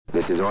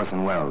is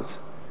Orson Welles,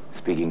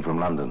 speaking from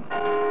London.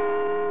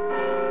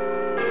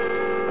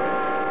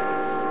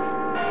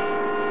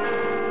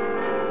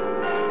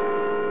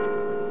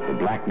 The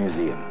Black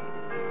Museum,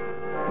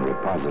 a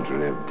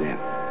repository of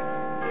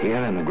death.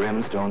 Here in the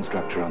grim stone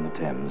structure on the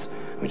Thames,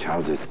 which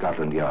houses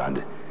Scotland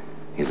Yard,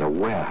 is a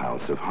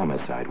warehouse of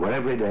homicide, where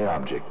everyday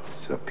objects,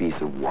 a piece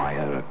of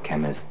wire, a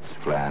chemist's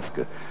flask,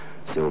 a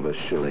silver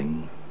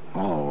shilling,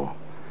 all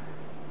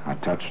are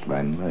touched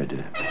by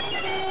murder.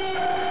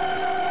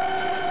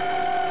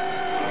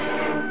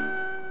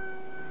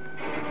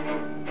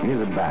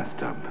 Here's a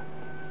bathtub.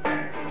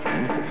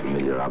 It's a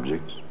familiar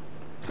object.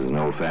 This is an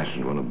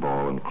old-fashioned one, a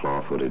ball and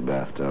claw-footed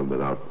bathtub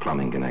without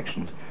plumbing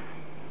connections.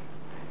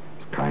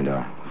 It's the kind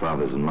our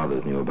fathers and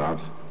mothers knew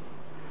about.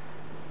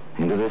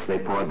 Into this they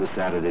poured the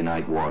Saturday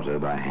night water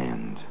by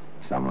hand.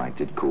 Some liked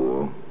it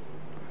cool.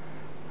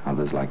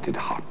 Others liked it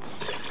hot.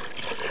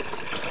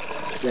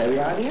 There we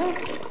are, dear.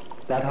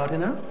 Is that hot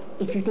enough?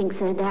 If you think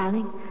so,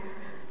 darling.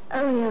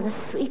 Oh, you're the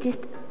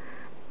sweetest.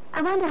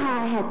 I wonder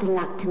how I had the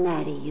luck to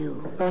marry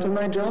you. Part of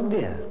my job,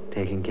 dear,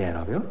 taking care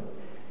of you.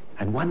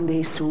 And one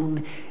day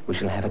soon, we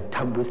shall have a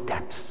tub with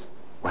taps.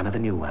 One of the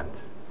new ones.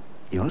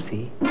 You'll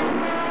see.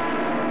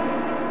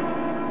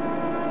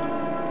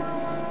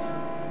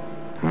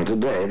 Well,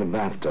 today the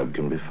bathtub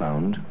can be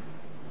found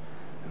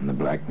in the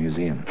Black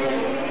Museum.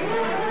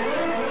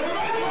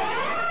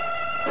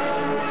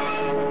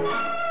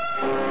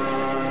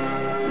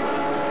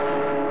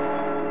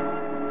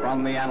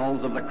 From the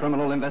annals of the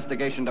Criminal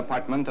Investigation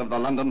Department of the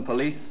London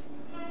Police,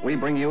 we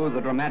bring you the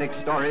dramatic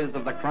stories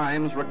of the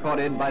crimes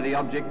recorded by the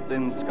objects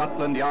in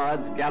Scotland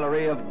Yard's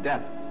Gallery of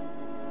Death,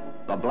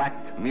 the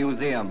Black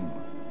Museum.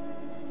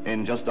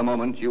 In just a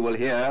moment, you will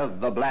hear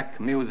The Black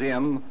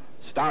Museum,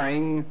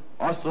 starring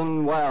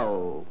Orson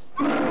Welles.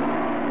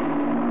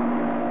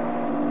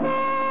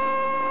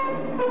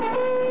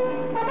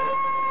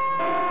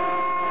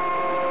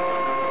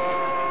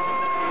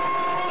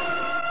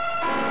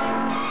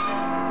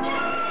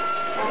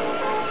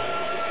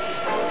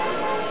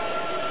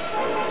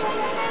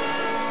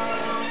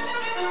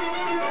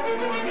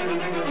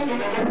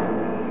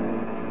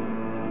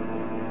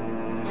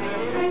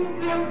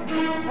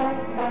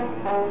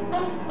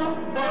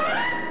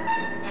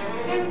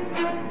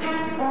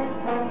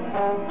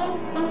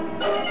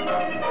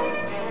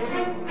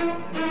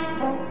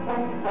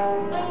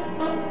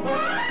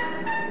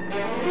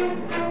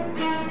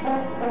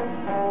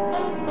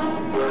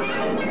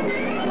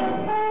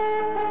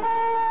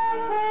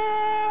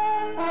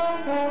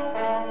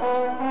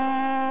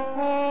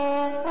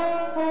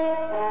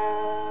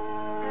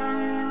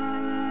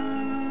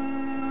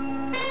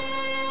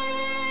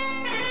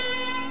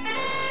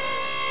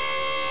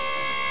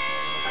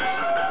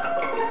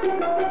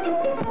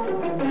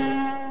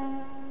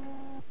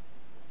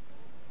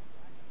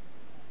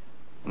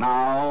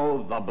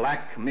 Now, The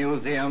Black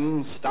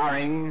Museum,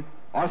 starring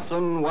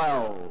Orson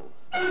Welles.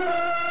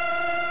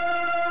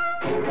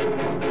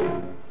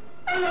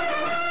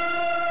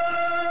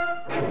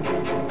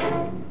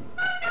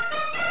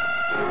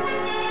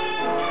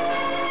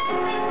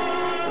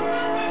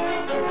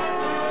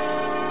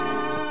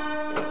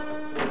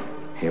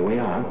 Here we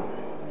are.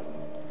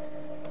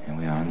 Here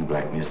we are in the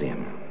Black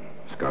Museum,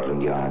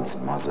 Scotland Yard's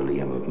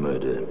mausoleum of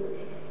murder.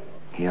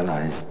 Here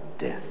lies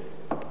death.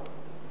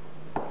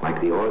 Like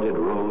the ordered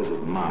rows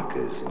of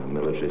markers in a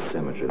military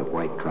cemetery, the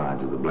white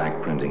cards of the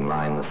black printing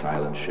line the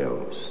silent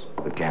shelves,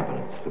 the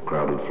cabinets, the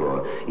crowded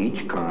floor,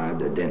 each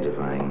card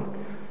identifying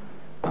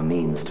a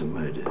means to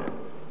murder.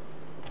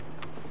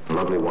 A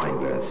lovely wine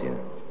glass here,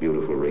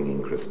 beautiful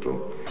ringing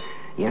crystal.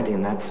 Yet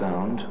in that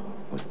sound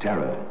was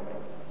terror.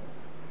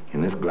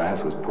 In this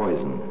glass was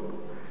poison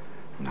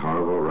and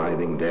horrible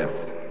writhing death.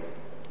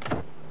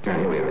 Now,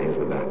 here we are, here's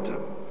the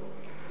bathtub.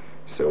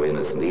 So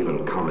innocent,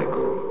 even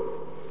comical.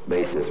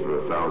 Basis for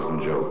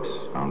 1,000 jokes,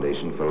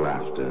 foundation for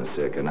laughter,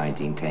 circa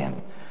 1910.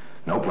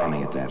 No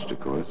plumbing attached, of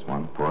course.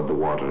 One poured the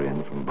water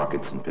in from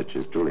buckets and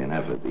pitchers. Truly an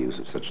effort, the use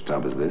of such a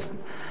tub as this.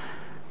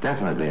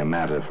 Definitely a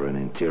matter for an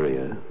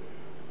interior,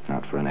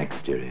 not for an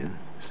exterior.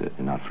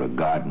 Certainly not for a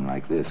garden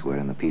like this, where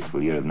in the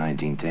peaceful year of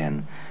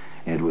 1910,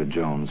 Edward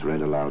Jones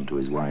read aloud to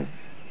his wife,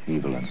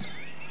 Evelyn.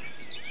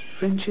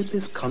 Friendship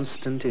is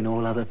constant in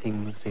all other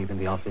things save in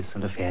the office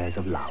and affairs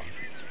of love.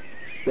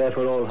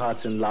 Therefore all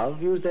hearts in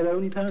love use their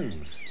own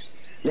tongues.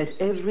 Let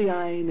every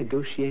eye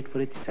negotiate for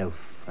itself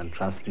and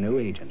trust no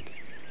agent.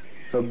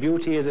 For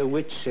beauty is a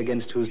witch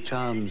against whose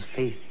charms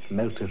faith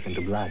melteth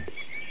into blood.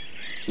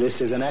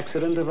 This is an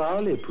accident of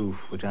hourly proof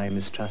which I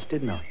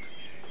mistrusted not.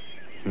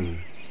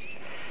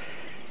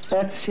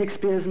 That's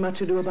Shakespeare's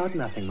Much Ado About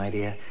Nothing, my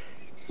dear.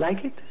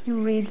 Like it?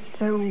 You read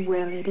so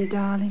well, Eddie,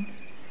 darling.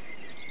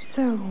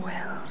 So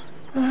well.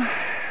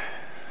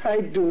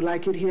 I do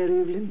like it here,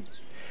 Evelyn.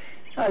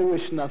 I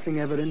wish nothing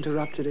ever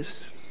interrupted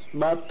us.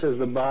 But, as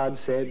the bard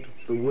said,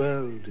 the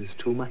world is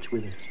too much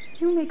with us.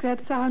 You make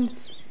that sound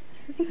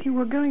as if you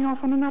were going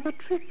off on another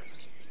trip.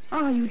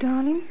 Are you,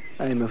 darling?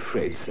 I'm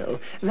afraid so.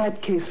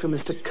 That case for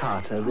Mr.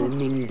 Carter, the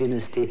Ming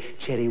Dynasty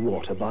cherry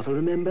water bottle,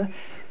 remember?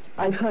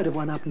 I've heard of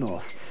one up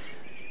north.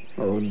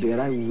 Oh, dear,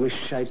 I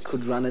wish I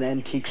could run an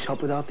antique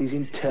shop without these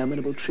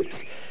interminable trips.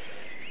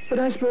 But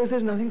I suppose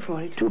there's nothing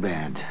for it. Too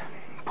bad.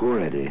 Poor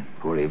Eddie,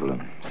 poor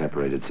Evelyn,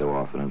 separated so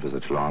often and for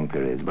such long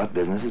periods. But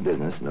business is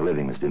business, and a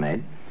living must be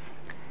made.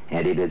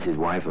 Eddie bids his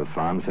wife a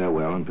fond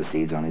farewell and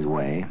proceeds on his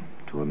way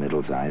to a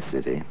middle-sized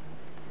city.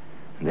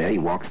 And there he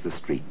walks the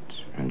street,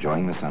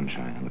 enjoying the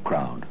sunshine and the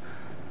crowd,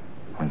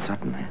 when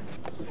suddenly...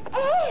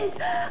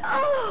 Ed!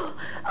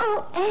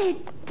 Oh, Ed,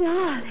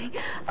 darling.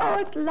 Oh,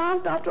 at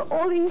last, after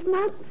all these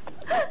months.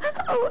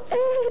 Oh,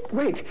 Ed.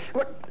 Wait,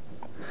 what?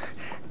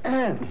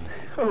 Anne,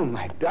 oh,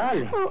 my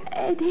darling. Oh,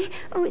 Eddie.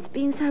 Oh, it's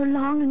been so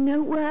long and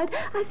no word.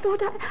 I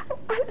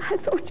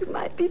thought you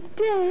might be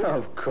dead.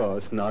 Of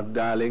course not,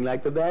 darling,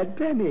 like the bad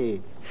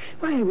penny.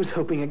 Why, I was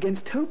hoping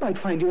against hope I'd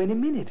find you any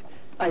minute.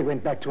 I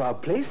went back to our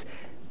place,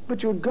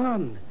 but you'd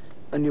gone.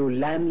 A new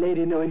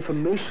landlady, no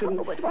information.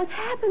 Oh, but what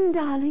happened,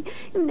 darling?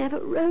 You never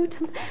wrote,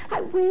 and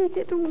I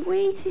waited and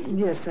waited.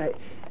 Yes,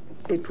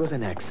 it was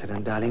an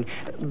accident, darling.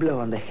 Blow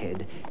on the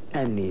head.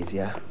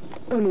 Amnesia.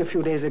 Only a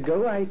few days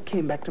ago, I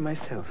came back to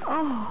myself.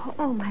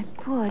 Oh, my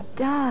poor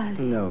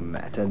darling. No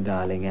matter,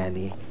 darling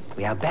Annie.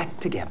 We are back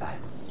together.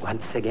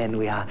 Once again,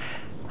 we are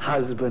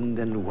husband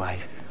and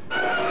wife.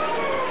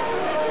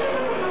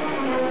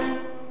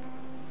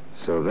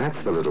 So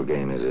that's the little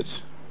game, is it?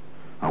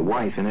 A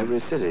wife in every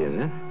city, is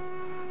it?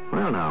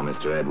 Well, now,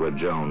 Mr. Edward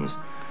Jones,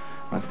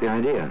 what's the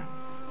idea?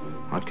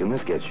 What can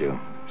this get you,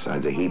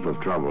 besides a heap of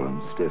trouble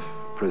and stiff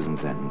prison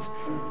sentence?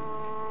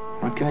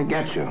 What can it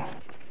get you?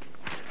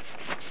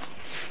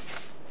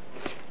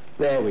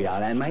 There we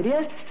are, Anne, my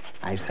dear.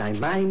 I've signed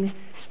mine.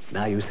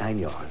 Now you sign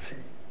yours.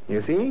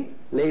 You see?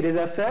 Ladies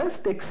are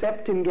first,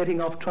 except in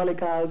getting off trolley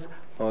cars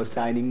or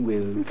signing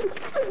wills.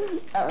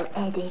 Oh,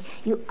 Eddie,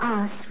 you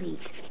are sweet.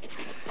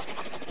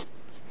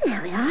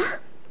 There we are.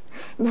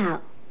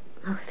 Now,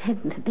 oh,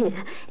 heaven forbid,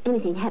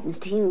 anything happens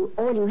to you,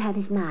 all you have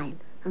is mine,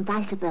 and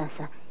vice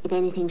versa, if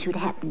anything should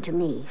happen to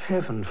me.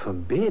 Heaven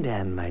forbid,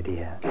 Anne, my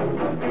dear.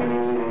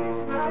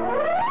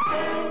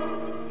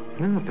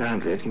 Well,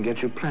 apparently it can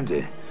get you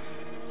plenty.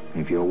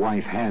 If your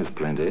wife has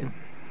plenty,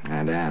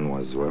 and Anne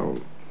was, well,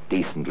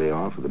 decently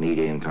off with an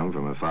needy income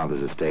from her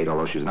father's estate,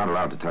 although she was not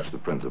allowed to touch the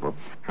principal.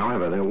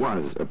 However, there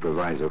was a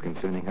proviso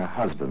concerning her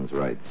husband's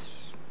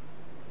rights,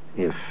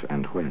 if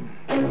and when.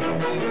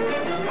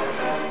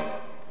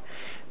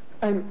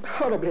 I'm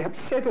horribly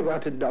upset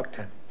about it,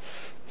 Doctor.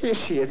 Here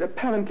she is,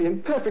 apparently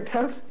in perfect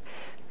health.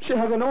 She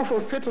has an awful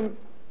fit, and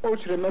all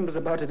she remembers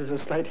about it is a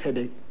slight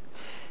headache.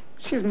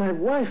 She's my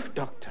wife,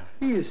 Doctor.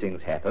 These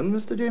things happen,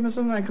 Mr.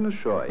 Jameson, I can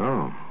assure you.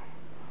 Oh.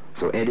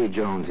 So Eddie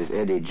Jones is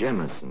Eddie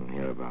Jemison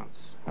hereabouts.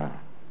 Ah,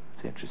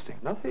 it's interesting.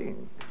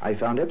 Nothing. I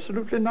found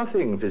absolutely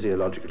nothing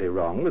physiologically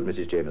wrong with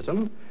Mrs.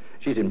 Jameson.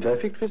 She's in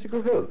perfect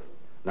physical health.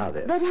 Now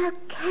then. But how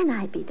can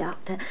I be,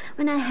 Doctor,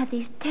 when I have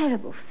these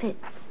terrible fits?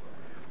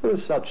 Well,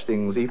 such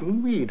things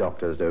even we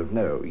doctors don't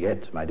know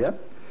yet, my dear.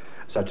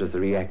 Such as the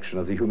reaction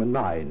of the human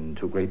mind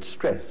to great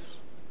stress.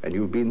 And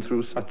you've been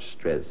through such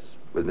stress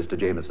with Mr.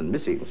 Jameson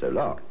missing so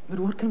long. But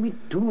what can we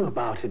do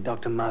about it,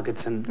 Dr.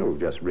 Margetson? Oh,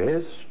 just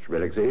rest,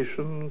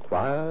 relaxation,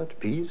 quiet,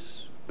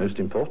 peace. Most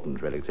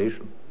important,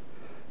 relaxation.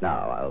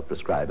 Now, I'll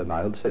prescribe a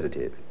mild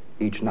sedative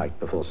each night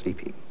before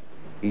sleeping.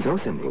 So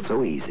simple,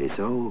 so easy,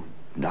 so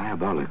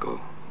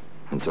diabolical,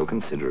 and so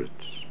considerate.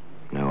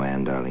 No,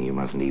 Anne, darling, you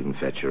mustn't even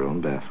fetch your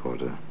own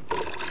bathwater.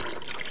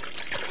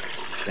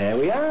 There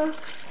we are,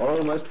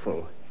 almost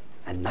full,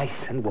 and nice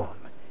and warm.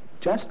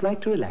 Just right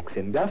to relax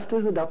in, just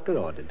as the doctor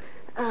ordered.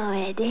 Oh,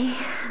 Eddie,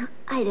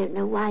 I don't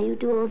know why you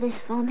do all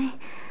this for me.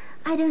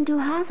 I don't do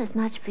half as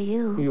much for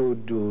you. You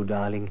do,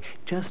 darling,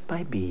 just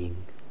by being.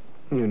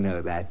 You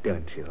know that,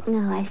 don't you?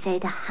 No, I say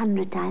it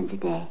 100 times a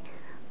day.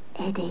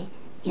 Eddie,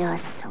 you're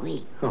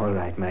sweet. All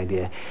right, my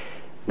dear.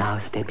 Now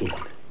step in.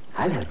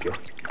 I'll help you.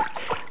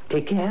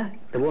 Take care.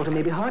 The water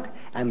may be hot,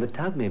 and the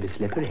tub may be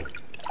slippery.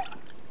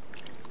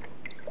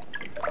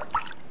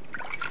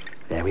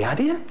 There we are,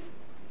 dear.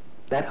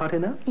 That hot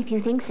enough? If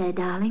you think so,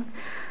 darling.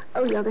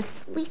 Oh, you're the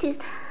sweetest.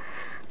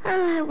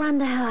 Oh, I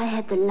wonder how I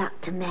had the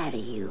luck to marry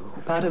you.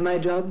 Part of my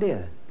job,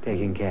 dear,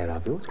 taking care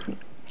of you.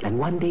 And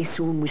one day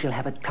soon we shall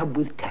have a tub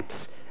with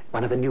taps,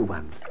 one of the new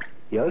ones.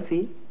 You'll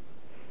see.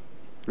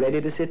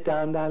 Ready to sit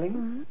down, darling?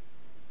 Mm-hmm.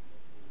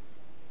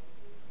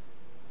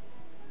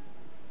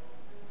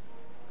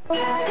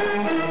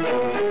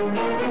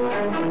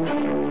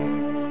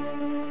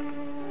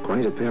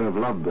 Quite a pair of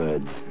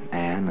lovebirds,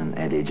 Anne and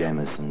Eddie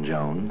Jemison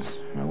Jones.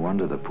 No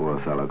wonder the poor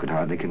fellow could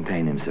hardly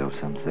contain himself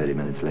some 30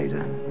 minutes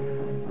later.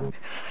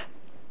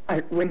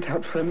 I went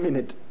out for a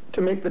minute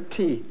to make the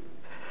tea.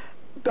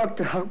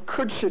 Doctor, how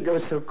could she go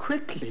so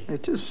quickly?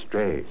 It is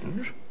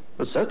strange,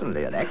 but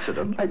certainly an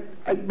accident.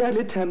 I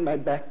barely turned my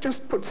back,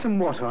 just put some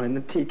water on in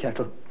the tea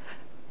kettle.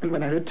 And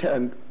when I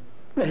returned,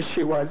 there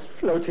she was,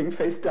 floating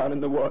face down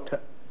in the water.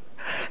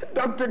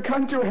 Doctor,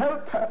 can't you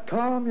help her?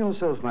 Calm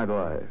yourself, my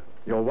boy.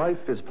 Your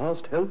wife is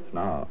past help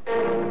now.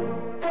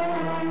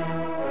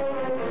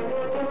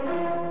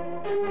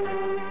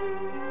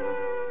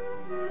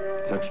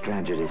 Such such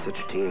tragedy,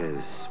 such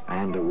tears,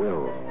 and a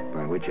will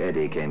by which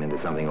Eddie came into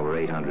something over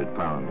 800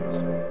 pounds.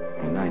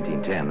 In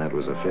 1910, that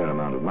was a fair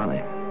amount of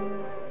money.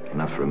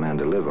 Enough for a man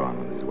to live on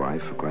with his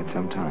wife for quite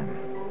some time,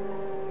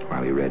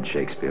 while he read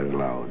Shakespeare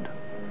aloud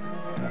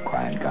in a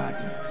quiet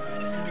garden.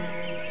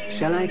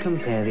 Shall I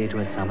compare thee to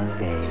a summer's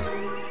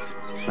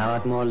day? Thou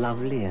art more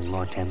lovely and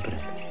more temperate.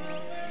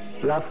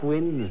 Rough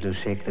winds do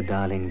shake the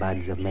darling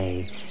buds of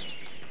May,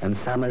 and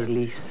summer's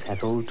lease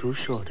hath all too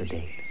short a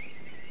date.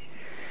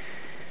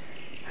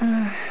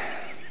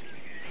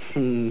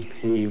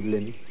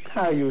 Evelyn,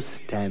 how you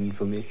stand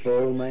for me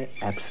for all my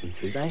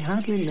absences, I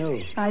hardly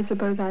know. I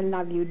suppose I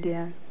love you,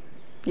 dear.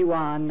 You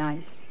are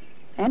nice.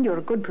 And you're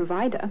a good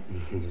provider.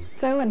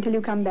 So until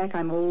you come back,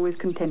 I'm always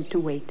content to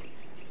wait.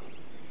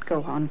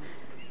 Go on.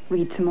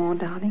 Read some more,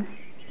 darling.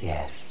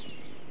 Yes.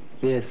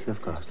 Yes,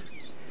 of course.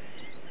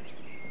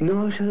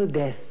 Nor shall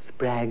death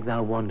brag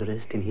thou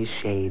wanderest in his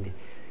shade,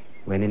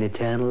 when in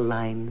eternal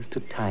lines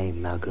to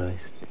time thou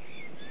growest.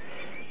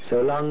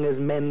 So long as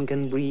men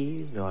can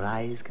breathe or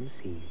eyes can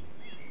see,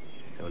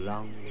 so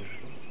long live.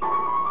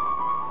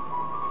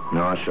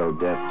 Nor shall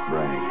death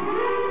brag,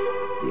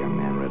 the young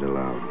man read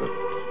aloud, but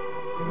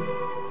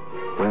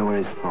where were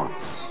his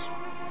thoughts?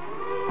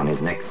 On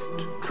his next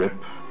trip?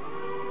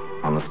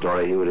 On the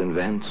story he would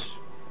invent?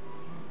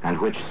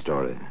 And which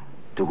story?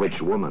 To which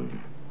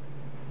woman?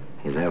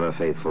 His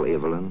ever-faithful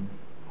Evelyn,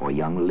 or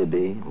young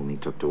Libby, whom he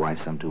took to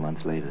wife some 2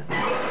 months later?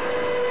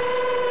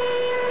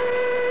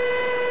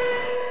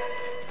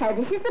 So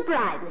this is the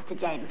bride, Mr.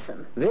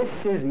 Jameson. This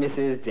is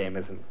Mrs.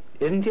 Jameson.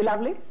 Isn't she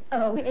lovely?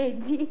 Oh,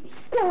 Eddie,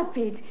 stop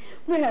it.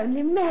 We're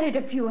only married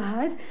a few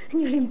hours,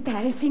 and you're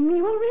embarrassing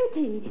me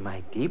already.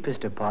 My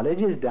deepest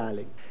apologies,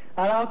 darling.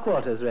 Are our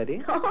quarters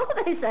ready? Oh,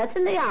 they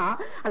certainly are.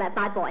 I'll have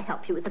my boy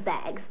help you with the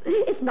bags.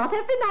 It's not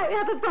every night we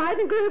have a bride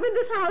and groom in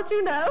this house,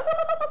 you know.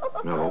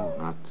 No,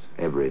 not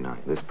every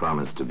night. This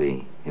promised to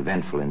be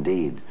eventful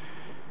indeed,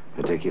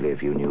 particularly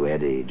if you knew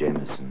Eddie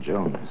Jameson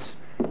Jones.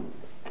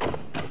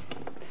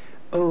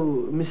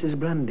 Oh, Mrs.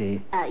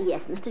 Grundy.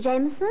 Yes, Mr.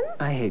 Jameson?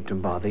 I hate to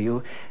bother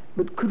you,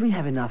 but could we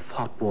have enough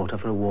hot water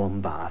for a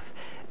warm bath?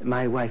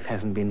 My wife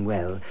hasn't been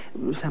well.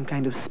 Some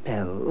kind of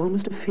spell,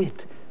 almost a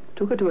fit.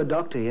 Took her to a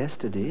doctor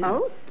yesterday.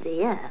 Oh,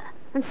 dear.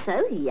 And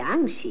so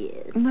young she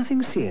is.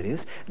 Nothing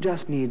serious,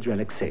 just needs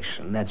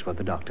relaxation. That's what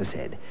the doctor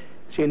said.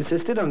 She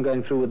insisted on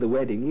going through with the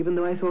wedding, even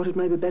though I thought it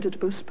might be better to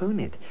postpone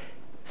it.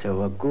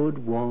 So a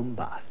good warm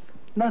bath.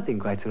 Nothing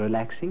quite so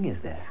relaxing, is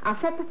there? I'll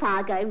set the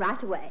fire going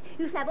right away.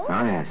 You shall have all...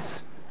 Ah, yes.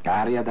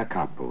 Aria da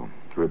capo.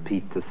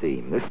 Repeat the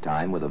theme, this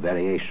time with a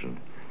variation.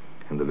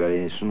 And the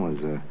variation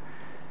was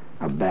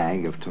a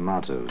bag of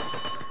tomatoes.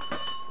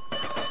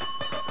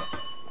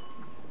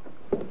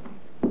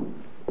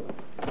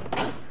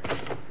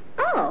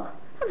 Oh,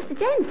 Mr.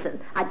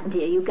 Jameson, I didn't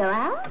hear you go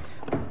out.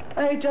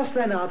 I just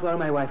ran out while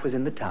my wife was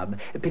in the tub,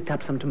 picked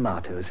up some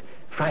tomatoes.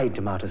 Fried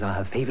tomatoes are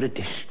her favorite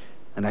dish.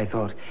 And I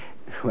thought,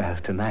 well,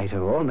 tonight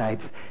of all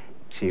nights,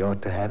 she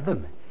ought to have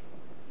them.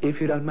 If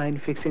you don't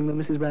mind fixing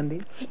them, Mrs.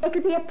 Grundy.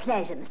 It'll be a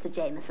pleasure, Mr.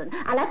 Jameson.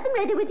 I'll have them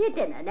ready with your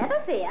dinner,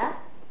 never fear.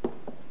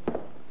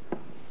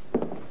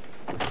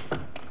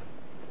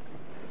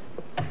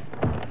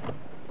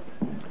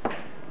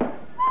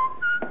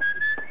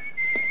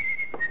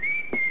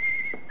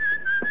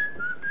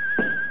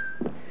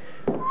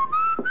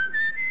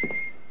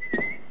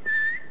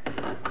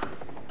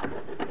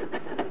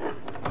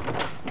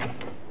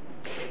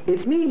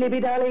 It's me,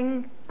 Libby,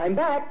 darling. I'm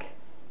back.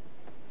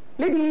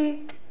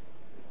 Libby!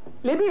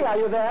 Libby, are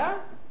you there?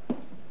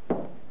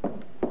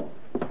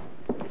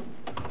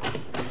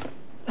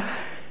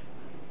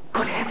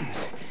 Good heavens!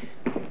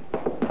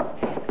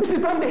 Mrs.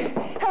 Grundy,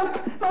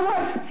 help! My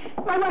wife!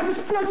 My wife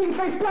is floating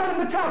face down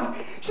in the tub!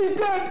 She's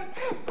dead!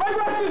 My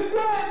wife is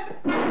dead!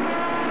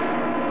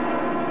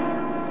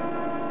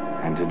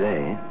 And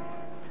today,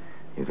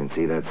 you can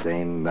see that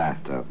same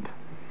bathtub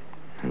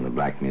in the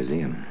Black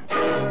Museum.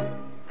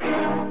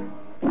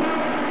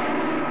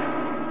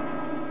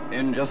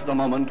 In just a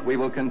moment, we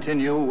will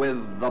continue with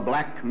The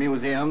Black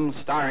Museum,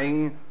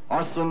 starring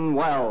Orson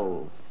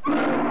Welles.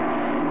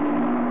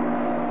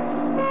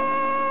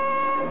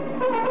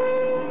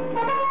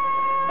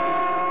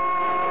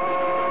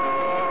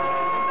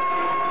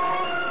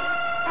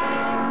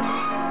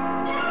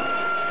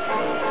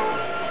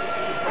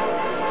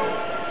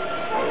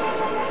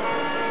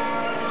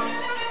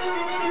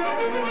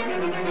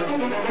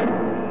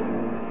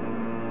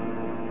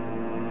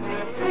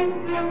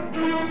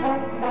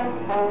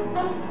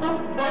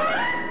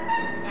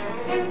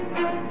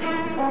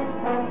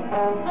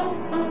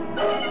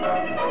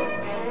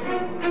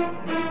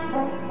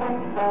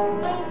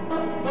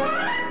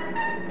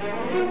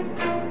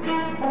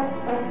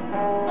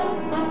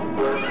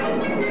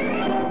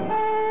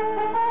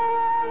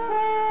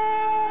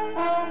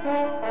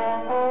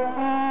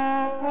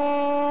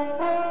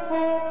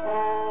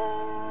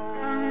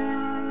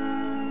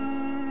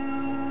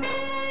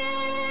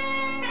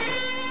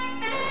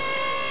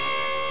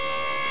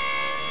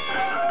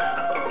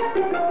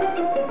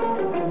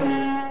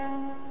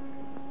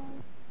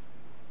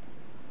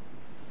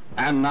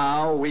 And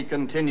now we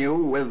continue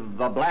with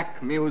The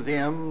Black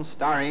Museum,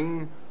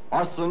 starring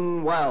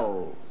Orson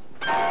Welles.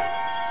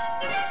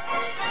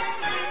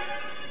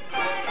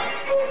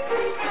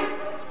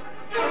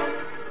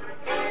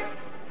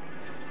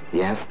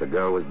 Yes, the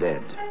girl was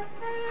dead,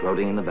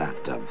 floating in the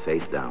bathtub,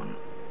 face down,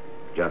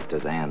 just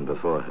as Anne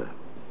before her.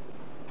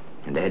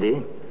 And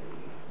Eddie,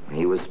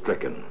 he was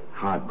stricken,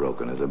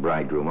 heartbroken as a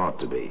bridegroom ought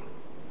to be.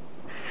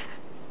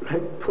 My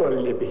poor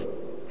Libby.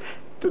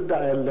 To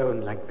die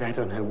alone like that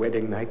on her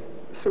wedding night.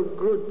 So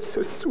good,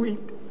 so sweet,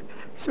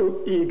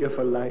 so eager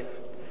for life,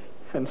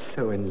 and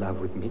so in love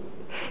with me.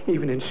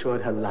 Even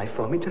insured her life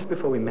for me just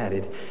before we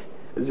married,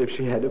 as if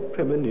she had a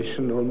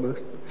premonition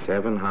almost.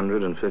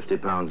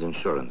 £750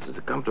 insurance is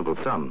a comfortable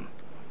sum.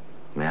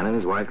 Man and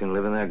his wife can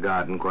live in their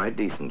garden quite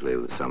decently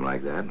with a sum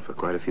like that for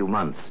quite a few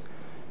months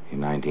in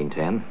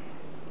 1910.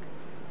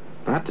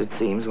 But it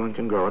seems one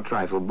can grow a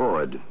trifle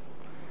bored,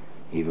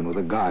 even with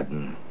a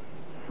garden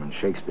and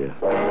Shakespeare.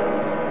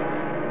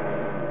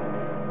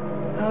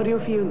 How do you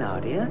feel now,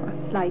 dear?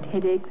 A slight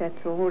headache,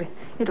 that's all.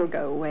 It'll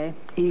go away.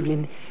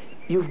 Evelyn,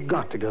 you've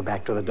got to go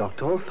back to the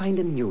doctor or find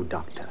a new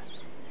doctor.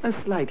 A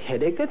slight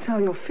headache, that's how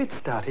your fit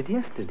started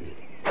yesterday.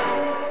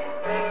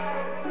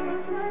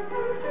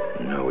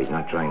 No, he's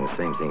not trying the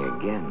same thing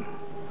again.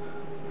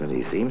 But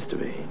he seems to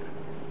be.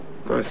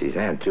 Of course, he's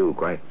had two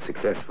quite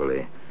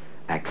successfully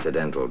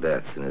accidental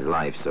deaths in his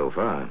life so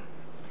far.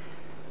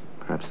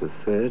 Perhaps a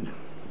third,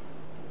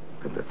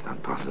 but that's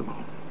not possible.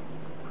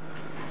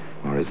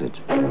 Or is it?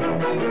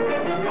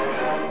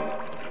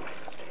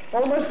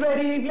 Almost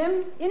ready,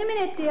 Evelyn? In a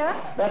minute, dear.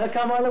 Better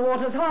come while the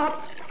water's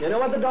hot. You know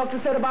what the doctor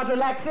said about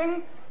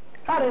relaxing?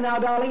 Hurry now,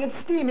 darling. It's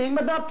steaming,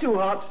 but not too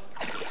hot.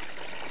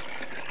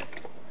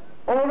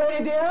 All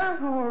ready, dear?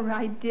 All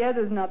right, dear.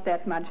 There's not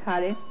that much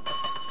hurry.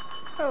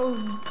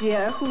 Oh,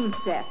 dear. Who's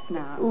that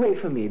now? Wait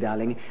for me,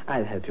 darling.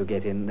 I'll help you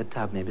get in. The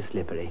tub may be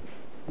slippery.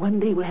 One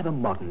day we'll have a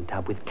modern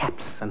tub with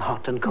taps and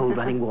hot and cold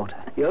running water.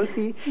 You'll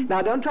see.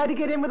 Now, don't try to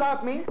get in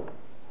without me.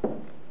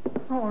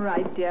 All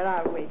right, dear.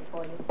 I'll wait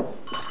for you.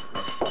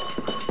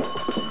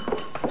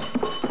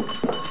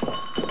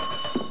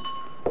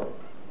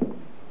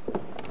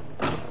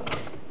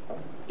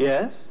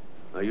 Yes?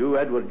 Are you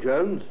Edward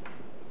Jones?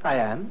 I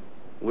am.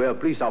 We're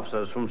police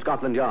officers from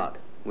Scotland Yard.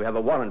 We have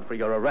a warrant for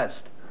your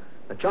arrest.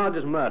 The charge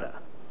is murder.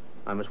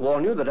 I must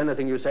warn you that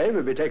anything you say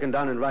may be taken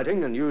down in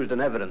writing and used in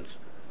evidence.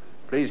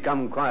 Please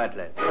come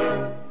quietly.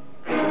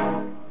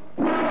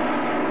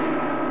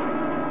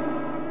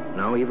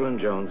 No, Evelyn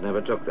Jones never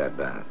took that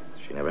bath.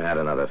 She never had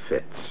another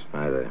fit,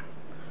 either.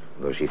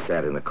 Though she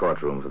sat in the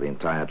courtroom for the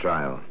entire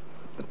trial.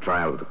 The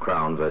trial of the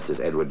Crown versus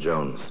Edward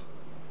Jones,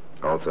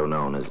 also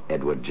known as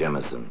Edward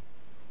Jemison.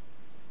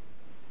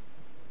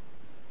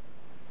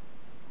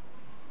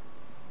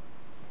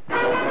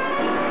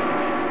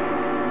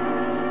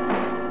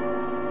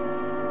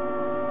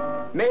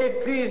 May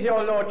it please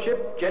your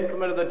lordship,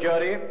 gentlemen of the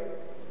jury,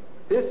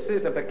 this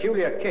is a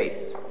peculiar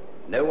case.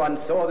 No one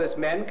saw this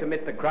man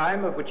commit the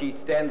crime of which he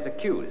stands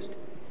accused.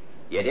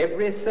 Yet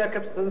every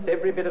circumstance,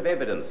 every bit of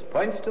evidence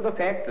points to the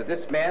fact that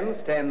this man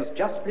stands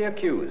justly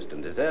accused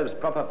and deserves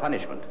proper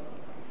punishment.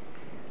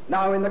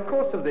 Now, in the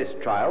course of this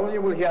trial, you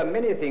will hear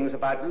many things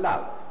about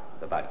love,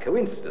 about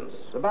coincidence,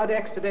 about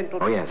accidental...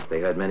 Oh, yes,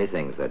 they heard many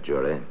things, that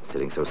jury,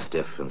 sitting so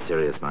stiff and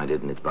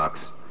serious-minded in its box.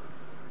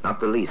 Not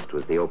the least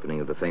was the opening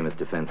of the famous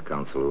defense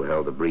counsel who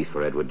held the brief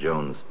for Edward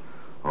Jones,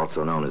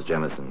 also known as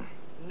Jemison.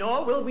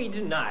 Nor will we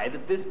deny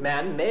that this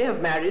man may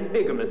have married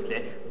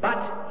bigamously,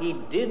 but he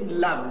did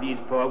love these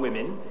poor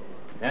women,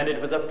 and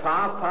it was a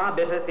far, far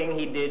better thing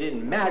he did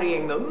in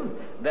marrying them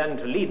than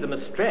to lead them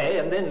astray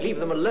and then leave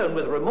them alone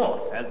with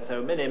remorse, as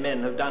so many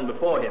men have done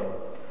before him.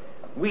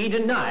 We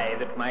deny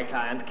that my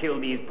client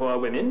killed these poor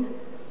women.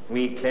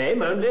 We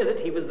claim only that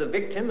he was the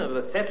victim of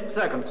a set of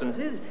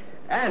circumstances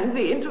and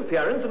the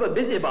interference of a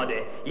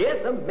busybody.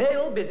 Yes, a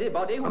male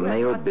busybody. A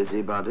male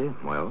busybody?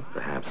 Well,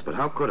 perhaps. But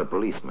how could a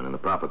policeman, in the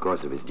proper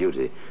course of his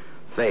duty,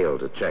 fail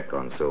to check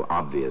on so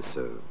obvious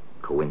a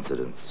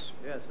coincidence?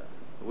 Yes, sir.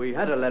 We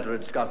had a letter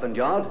at Scotland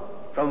Yard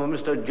from a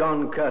Mr.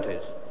 John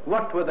Curtis.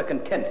 What were the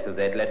contents of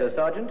that letter,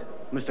 Sergeant?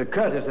 Mr.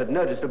 Curtis had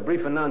noticed a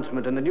brief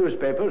announcement in the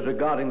newspapers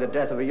regarding the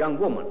death of a young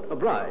woman, a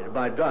bride,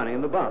 by drowning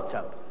in the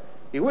bathtub.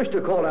 He wished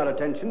to call our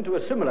attention to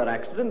a similar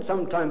accident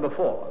some time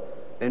before.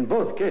 In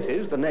both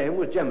cases, the name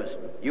was Jemison.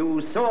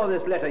 You saw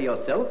this letter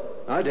yourself?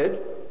 I did.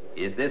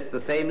 Is this the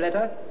same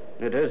letter?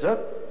 It is,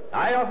 sir.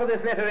 I offer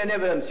this letter in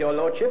evidence, your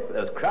lordship,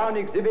 as Crown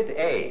Exhibit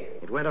A.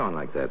 It went on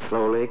like that,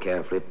 slowly,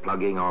 carefully,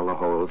 plugging all the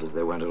holes as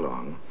they went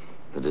along.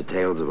 The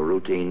details of a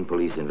routine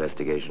police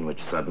investigation which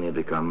suddenly had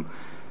become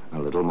a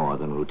little more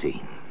than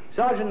routine.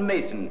 Sergeant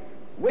Mason,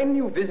 when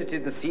you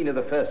visited the scene of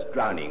the first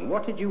drowning,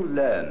 what did you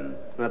learn?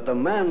 That the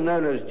man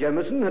known as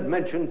Jemison had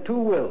mentioned two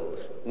wills.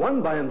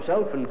 One by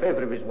himself in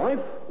favor of his wife,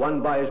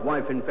 one by his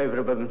wife in favor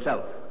of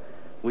himself.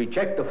 We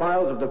checked the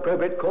files of the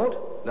probate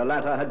court. The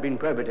latter had been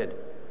probated.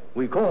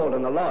 We called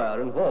on the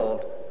lawyer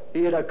involved.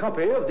 He had a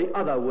copy of the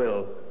other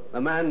will.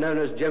 The man known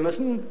as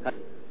Jemison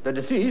The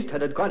deceased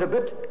had quite a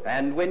bit.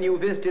 And when you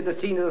visited the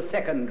scene of the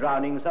second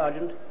drowning,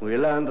 Sergeant? We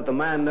learned that the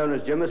man known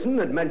as Jameson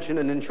had mentioned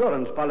an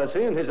insurance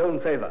policy in his own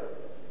favor.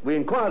 We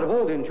inquired of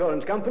all the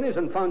insurance companies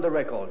and found the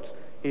records.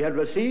 He had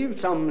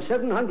received some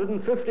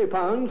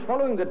 £750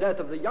 following the death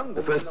of the young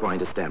woman. The first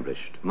point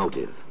established.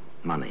 Motive.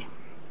 Money.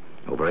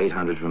 Over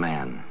 800 from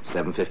Anne.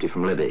 750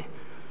 from Libby.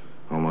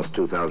 Almost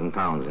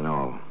 £2,000 in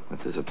all.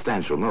 That's a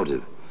substantial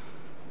motive.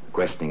 The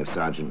questioning of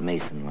Sergeant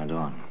Mason went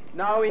on.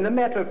 Now, in the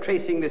matter of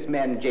tracing this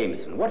man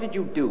Jameson, what did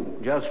you do?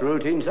 Just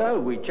routine, sir.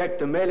 We checked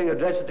the mailing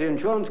address at the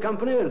insurance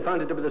company and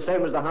found it to be the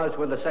same as the house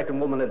where the second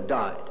woman had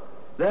died.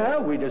 There,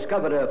 we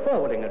discovered a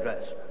forwarding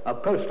address, a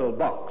postal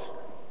box.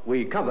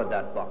 We covered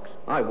that box.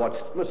 I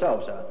watched it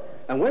myself, sir.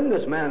 And when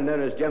this man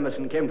known as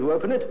Jameson came to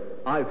open it,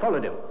 I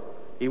followed him.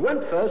 He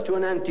went first to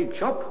an antique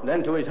shop,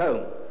 then to his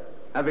home.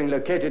 Having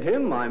located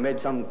him, I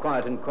made some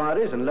quiet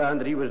inquiries and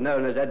learned that he was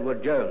known as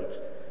Edward Jones.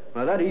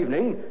 Now, that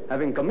evening,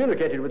 having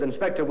communicated with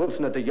Inspector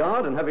Wilson at the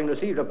yard and having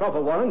received a proper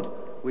warrant,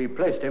 we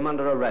placed him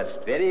under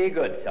arrest. Very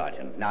good,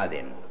 Sergeant. Now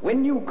then,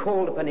 when you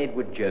called upon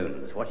Edward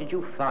Jones, what did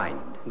you find?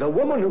 The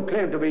woman who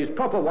claimed to be his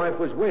proper wife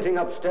was waiting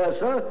upstairs,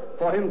 sir,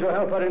 for him to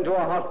help her into a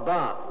hot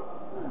bath.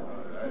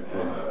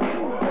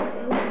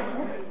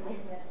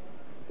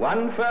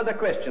 One further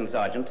question,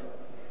 Sergeant.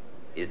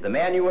 Is the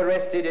man you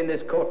arrested in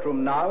this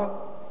courtroom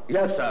now?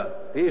 Yes, sir.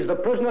 He is the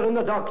prisoner in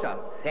the dock, sir.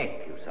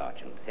 Thank you,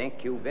 Sergeant.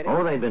 Thank you very Oh,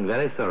 much. they'd been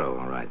very thorough,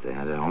 all right. They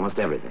had almost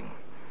everything.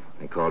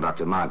 They called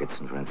Dr.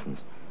 Margetson, for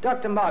instance.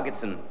 Dr.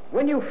 Margetson,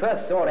 when you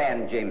first saw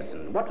Anne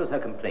Jameson, what was her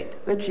complaint?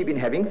 That she'd been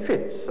having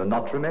fits and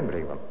not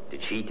remembering them.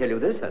 Did she tell you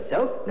this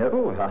herself?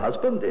 No, her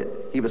husband did.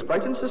 He was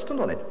quite insistent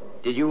on it.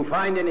 Did you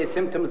find any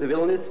symptoms of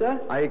illness, sir?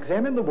 I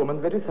examined the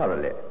woman very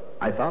thoroughly.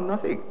 I found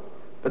nothing.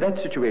 But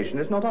that situation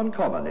is not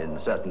uncommon in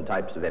certain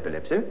types of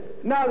epilepsy.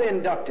 Now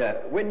then,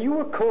 Doctor, when you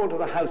were called to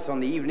the house on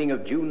the evening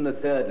of June the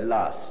 3rd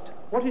last,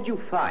 what did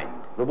you find?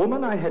 The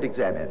woman I had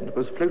examined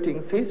was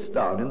floating face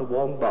down in the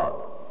warm bath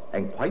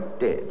and quite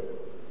dead.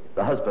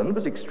 The husband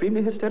was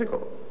extremely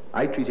hysterical.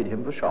 I treated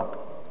him for shock.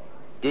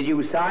 Did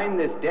you sign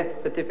this death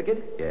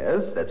certificate?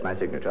 Yes, that's my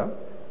signature.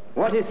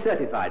 What is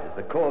certified as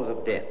the cause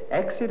of death?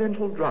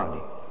 Accidental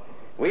drowning.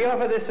 We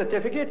offer this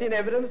certificate in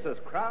evidence as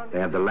Crown... They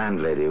had the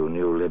landlady who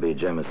knew Libby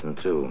Jameson,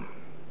 too.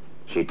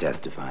 She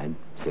testified,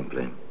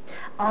 simply.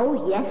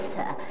 Oh, yes,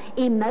 sir.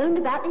 He moaned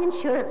about the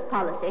insurance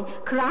policy.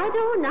 Cried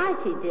all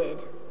night, he did.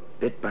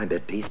 Bit by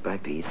bit, piece by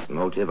piece,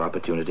 motive,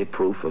 opportunity,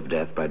 proof of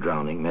death by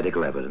drowning,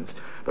 medical evidence.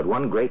 But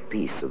one great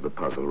piece of the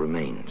puzzle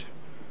remained,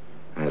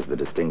 as the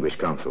distinguished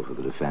counsel for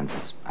the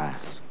defense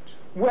asked.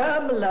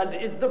 Where, my lad,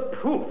 is the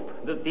proof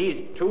that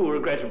these two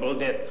regrettable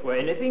deaths were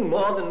anything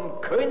more than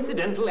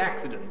coincidental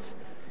accidents?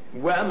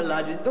 Where, my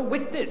lad, is the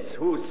witness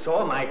who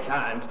saw my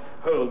client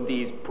hold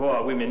these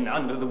poor women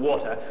under the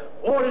water,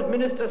 or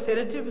administer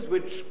sedatives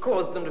which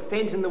caused them to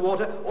faint in the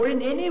water, or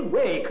in any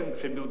way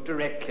contribute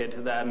directly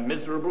to their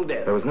miserable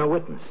death? There was no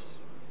witness.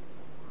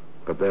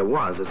 But there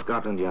was a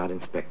Scotland Yard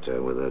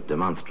inspector with a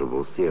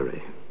demonstrable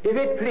theory. If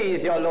it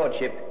please your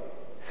lordship,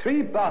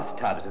 3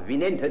 bathtubs have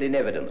been entered in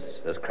evidence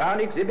as Crown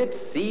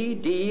Exhibits C,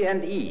 D,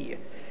 and E.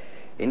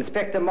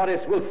 Inspector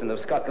Maurice Wilson of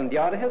Scotland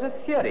Yard has a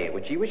theory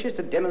which he wishes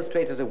to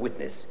demonstrate as a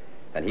witness,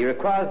 and he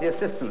requires the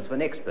assistance of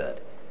an expert.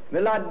 My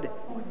lord...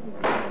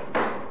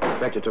 The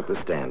inspector took the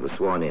stand, was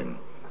sworn in.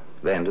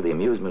 Then, to the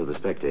amusement of the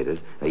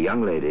spectators, a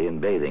young lady in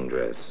bathing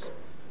dress,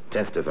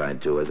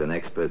 testified to as an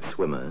expert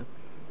swimmer,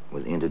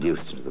 was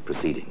introduced into the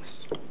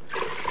proceedings.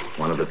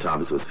 One of the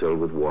tubs was filled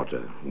with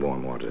water,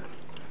 warm water.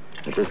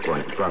 At this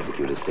point, the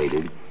prosecutor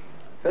stated,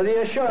 For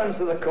the assurance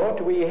of the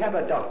court, we have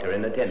a doctor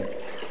in attendance.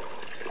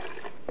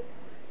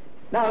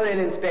 Now then,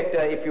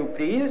 Inspector, if you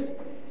please,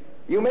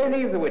 you may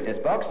leave the witness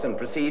box and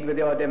proceed with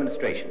your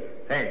demonstration.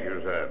 Thank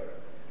you, sir.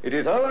 It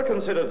is our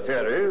considered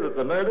theory that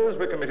the murders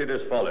were committed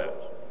as follows.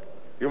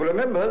 You will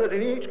remember that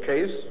in each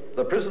case,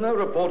 the prisoner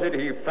reported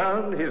he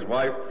found his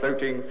wife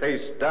floating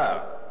face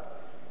down.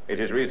 It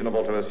is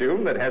reasonable to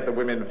assume that had the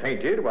women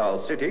fainted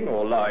while sitting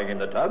or lying in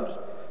the tubs,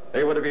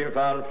 they would have been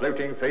found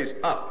floating face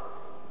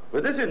up.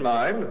 With this in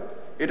mind,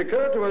 it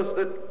occurred to us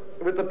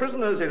that with the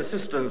prisoner's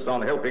insistence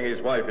on helping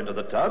his wife into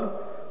the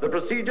tub, the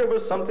procedure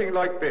was something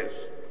like this.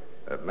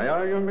 May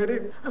I, young lady?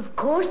 Of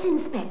course,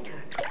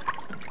 Inspector.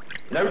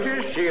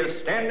 Notice she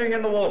is standing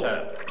in the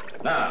water.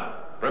 Now,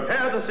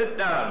 prepare to sit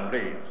down,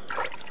 please.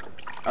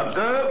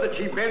 Observe that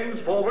she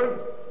bends forward,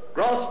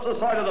 grasps the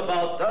side of the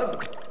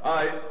bathtub.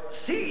 I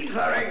seize her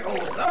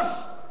ankles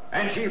thus,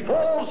 and she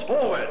falls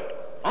forward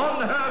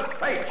on her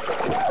face.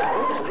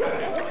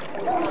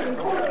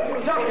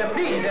 Doctor,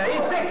 please,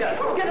 Inspector,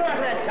 get her out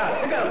of that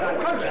tub. The girl's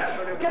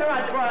unconscious. Get her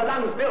out before her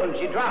lungs fill and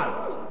she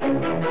drowns.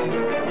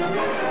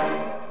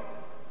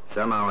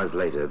 Some hours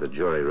later, the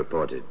jury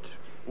reported.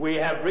 We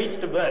have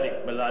reached a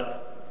verdict, my lord.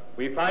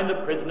 We find the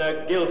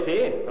prisoner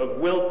guilty of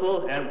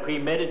willful and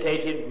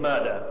premeditated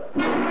murder.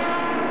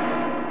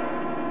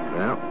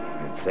 Well,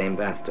 that same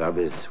bathtub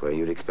is where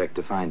you'd expect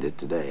to find it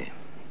today.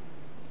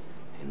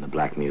 In the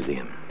Black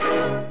Museum.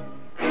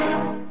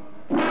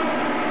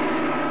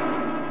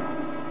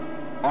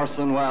 On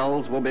Orson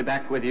Welles will be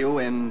back with you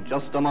in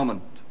just a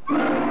moment.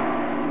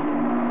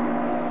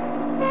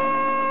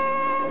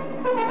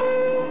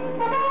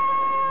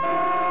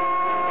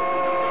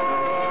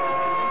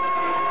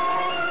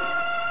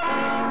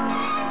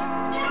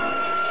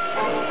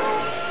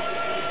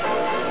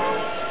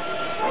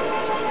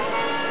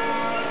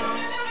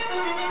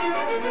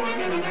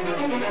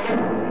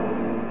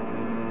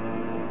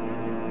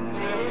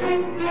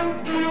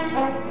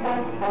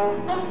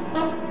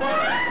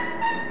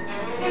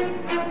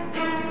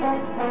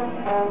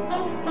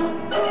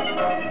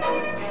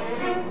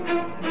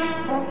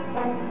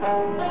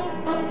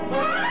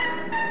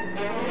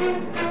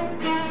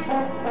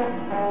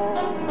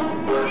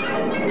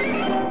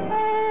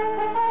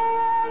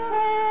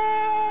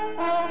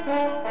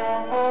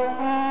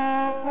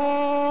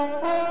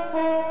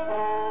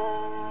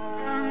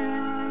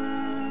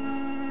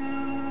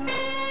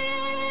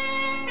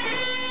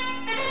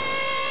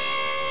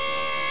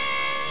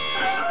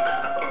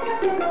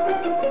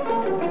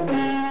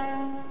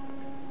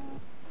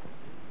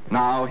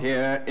 Now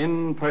here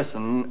in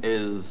person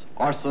is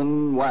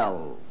Orson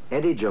Welles.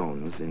 Eddie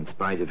Jones, in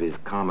spite of his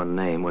common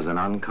name, was an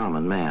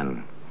uncommon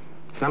man.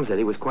 Some said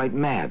he was quite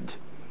mad.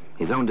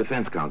 His own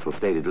defense counsel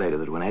stated later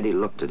that when Eddie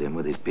looked at him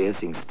with his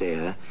piercing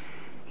stare,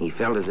 he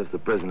felt as if the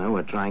prisoner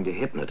were trying to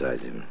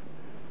hypnotize him.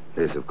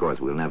 This, of course,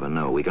 we'll never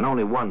know. We can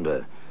only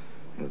wonder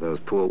if those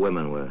poor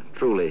women were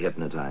truly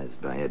hypnotized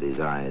by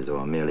Eddie's eyes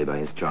or merely by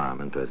his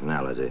charm and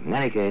personality. In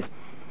any case,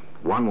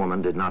 one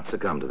woman did not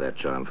succumb to that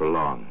charm for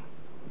long.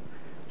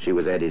 She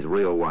was Eddie's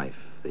real wife,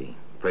 the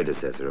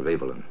predecessor of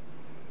Evelyn.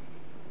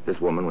 This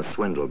woman was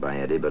swindled by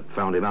Eddie, but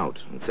found him out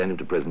and sent him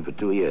to prison for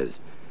 2 years.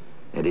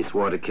 Eddie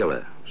swore to kill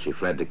her. She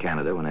fled to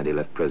Canada when Eddie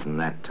left prison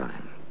that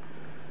time.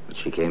 But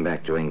she came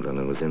back to England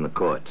and was in the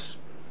courts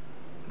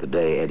the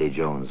day Eddie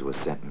Jones was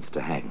sentenced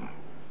to hang.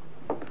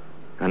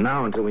 And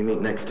now, until we meet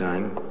next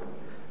time,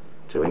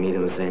 till we meet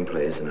in the same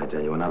place and I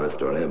tell you another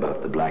story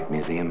about the Black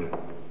Museum,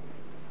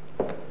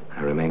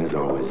 I remain, as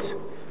always,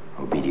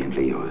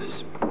 obediently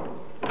yours.